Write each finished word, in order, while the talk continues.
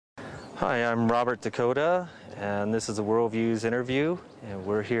Hi, I'm Robert Dakota, and this is a Worldviews interview, and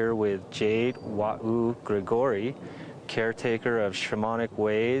we're here with Jade Wah'oo Grigori, caretaker of shamanic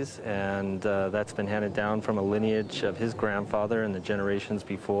ways, and that's been handed down from a lineage of his grandfather and the generations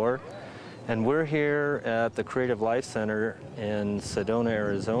before. And we're here at the Creative Life Center in Sedona,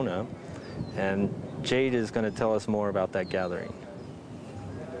 Arizona, and Jade is going to tell us more about that gathering.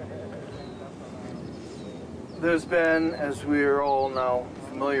 There's been, as we're all now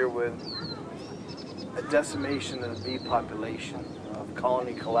familiar with, a decimation of the bee population, of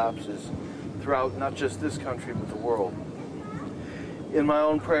colony collapses throughout not just this country but the world. In my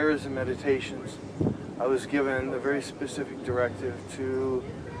own prayers and meditations, I was given a very specific directive to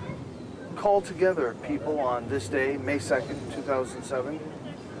call together people on this day, May 2nd, 2007,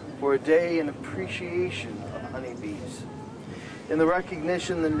 for a day in appreciation of honeybees. In the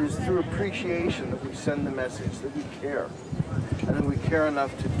recognition that it is through appreciation that we send the message that we care, and that we care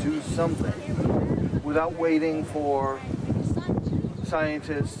enough to do something without waiting for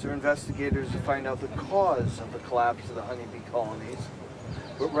scientists or investigators to find out the cause of the collapse of the honeybee colonies,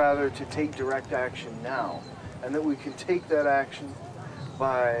 but rather to take direct action now, and that we can take that action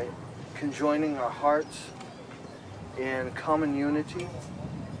by conjoining our hearts in common unity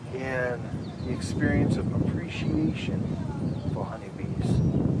in the experience of appreciation for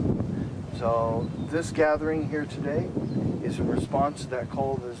honeybees. So this gathering here today is a response to that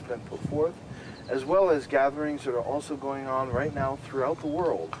call that has been put forth, as well as gatherings that are also going on right now throughout the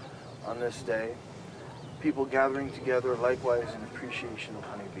world on this day. People gathering together likewise in appreciation of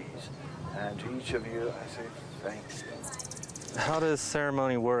honeybees. And to each of you, I say thanks. How does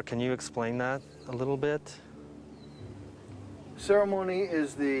ceremony work? Can you explain that a little bit? Ceremony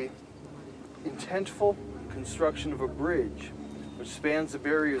is the intentful construction of a bridge which spans the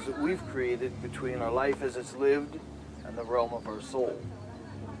barriers that we've created between our life as it's lived and the realm of our soul.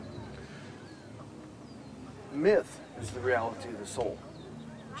 Myth is the reality of the soul.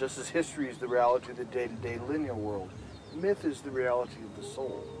 Just as history is the reality of the day-to-day linear world, myth is the reality of the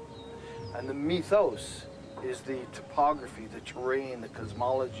soul. And the mythos is the topography, the terrain, the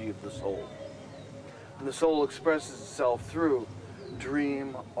cosmology of the soul. And the soul expresses itself through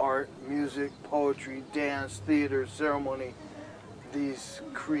dream, art, music, poetry, dance, theater, ceremony, these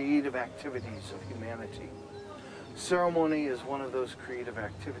creative activities of humanity. Ceremony is one of those creative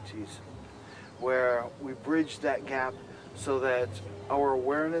activities where we bridge that gap so that our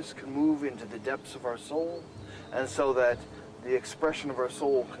awareness can move into the depths of our soul, and so that the expression of our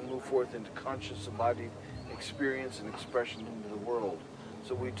soul can move forth into conscious embodied experience and expression into the world.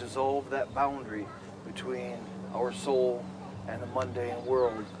 So we dissolve that boundary between our soul and the mundane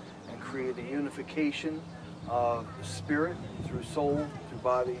world and create a unification of spirit through soul, through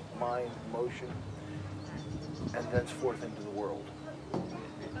body, mind, emotion, and thenceforth into the world.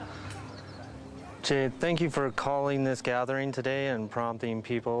 Jade, thank you for calling this gathering today and prompting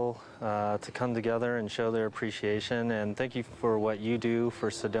people to come together and show their appreciation. And thank you for what you do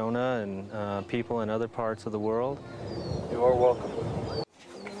for Sedona and people in other parts of the world. You are welcome.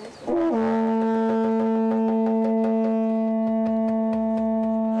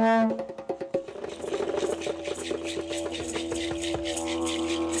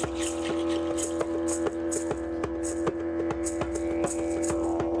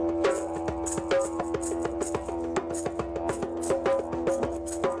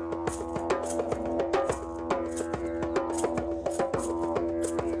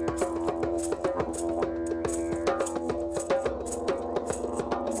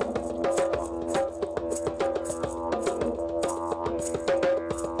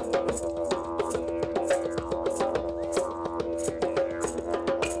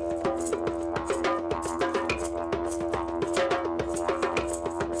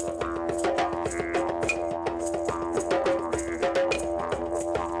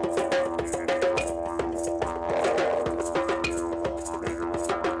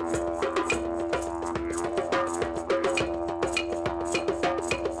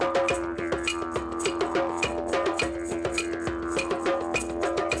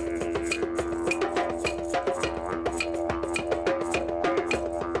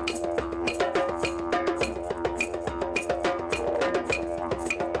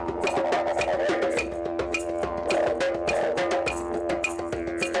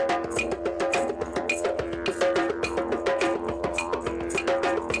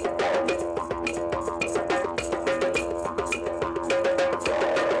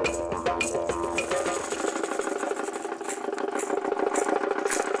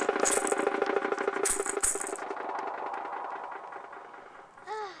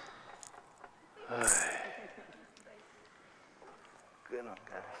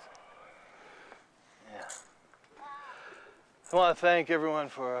 Yeah. I want to thank everyone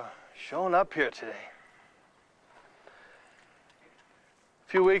for showing up here today.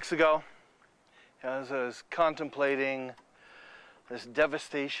 A few weeks ago, as I was contemplating this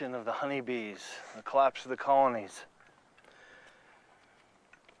devastation of the honeybees, the collapse of the colonies,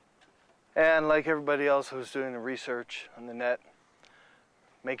 and like everybody else who was doing the research on the net,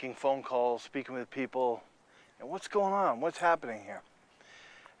 making phone calls, speaking with people, and what's going on? What's happening here?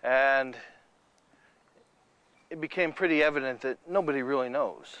 And it became pretty evident that nobody really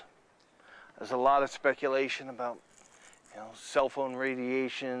knows. There's a lot of speculation about, cell phone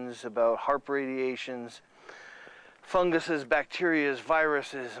radiations, about HARP radiations, funguses, bacteria,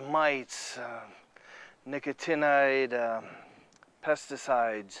 viruses, mites, nicotinide,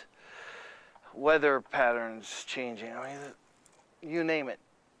 pesticides, weather patterns changing. I mean, you name it,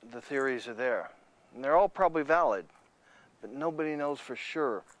 the theories are there. And they're all probably valid, but nobody knows for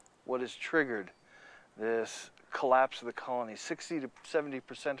sure what has triggered this collapse of the colonies. 60 to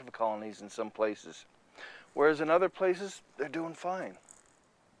 70% of the colonies in some places. Whereas in other places, they're doing fine.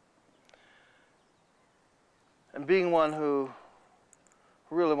 And being one who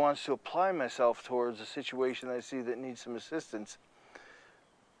really wants to apply myself towards a situation I see that needs some assistance,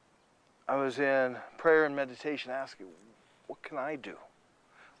 I was in prayer and meditation asking, what can I do?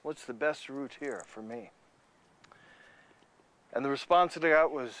 What's the best route here for me? And the response that I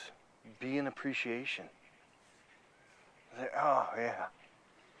got was, be in appreciation. I said, oh, yeah.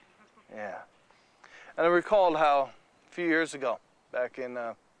 Yeah. And I recalled how a few years ago, back in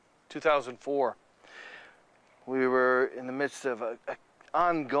 2004, we were in the midst of an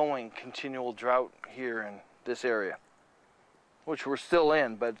ongoing continual drought here in this area, which we're still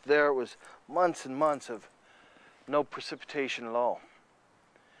in, but there was months and months of no precipitation at all.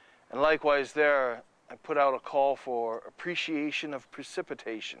 And likewise there, I put out a call for appreciation of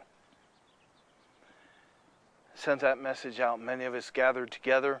precipitation. Sent that message out. Many of us gathered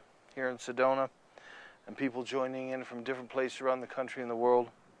together here in Sedona, and people joining in from different places around the country and the world.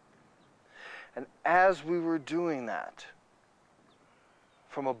 And as we were doing that,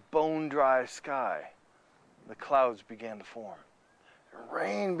 from a bone-dry sky, the clouds began to form.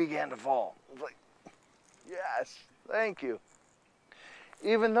 Rain began to fall. It was like, yes, thank you.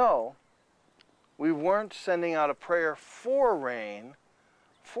 Even though we weren't sending out a prayer for rain,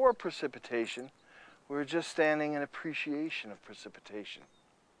 for precipitation, we were just standing in appreciation of precipitation.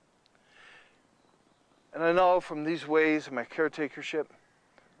 And I know from these ways of my caretakership,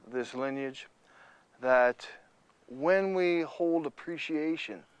 this lineage, that when we hold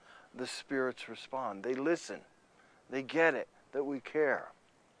appreciation, the spirits respond. They listen. They get it, that we care.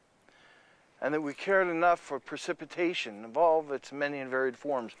 And that we cared enough for precipitation of all of its many and varied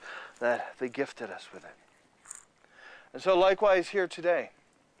forms that they gifted us with it. And so likewise here today,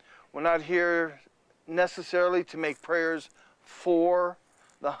 we're not here necessarily to make prayers for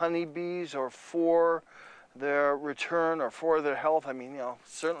the honeybees or for their return or for their health. I mean,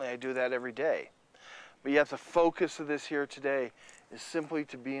 certainly I do that every day. But yet the focus of this here today is simply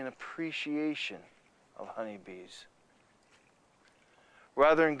to be an appreciation of honeybees.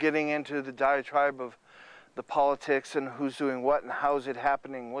 Rather than getting into the diatribe of the politics and who's doing what and how's it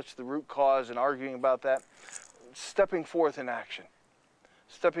happening, what's the root cause, and arguing about that, stepping forth in action.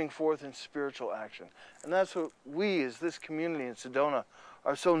 Stepping forth in spiritual action. And that's what we, as this community in Sedona,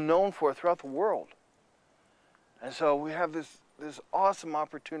 are so known for throughout the world. And so we have this awesome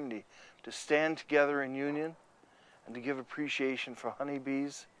opportunity to stand together in union and to give appreciation for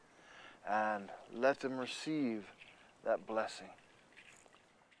honeybees and let them receive that blessing.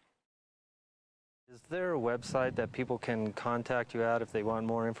 Is there a website that people can contact you at if they want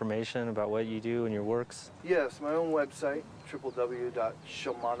more information about what you do and your works? Yes, my own website,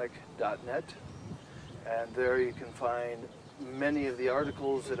 www.shamanic.net. And there you can find many of the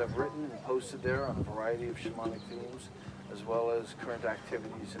articles that I've written and posted there on a variety of shamanic themes, as well as current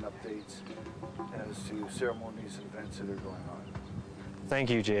activities and updates as to ceremonies and events that are going on. Thank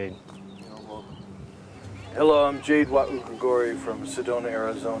you, Jade. You're welcome. Hello, I'm Jade Wah'oo Grigori from Sedona,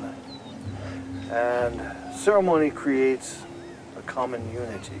 Arizona. And ceremony creates a common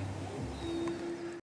unity.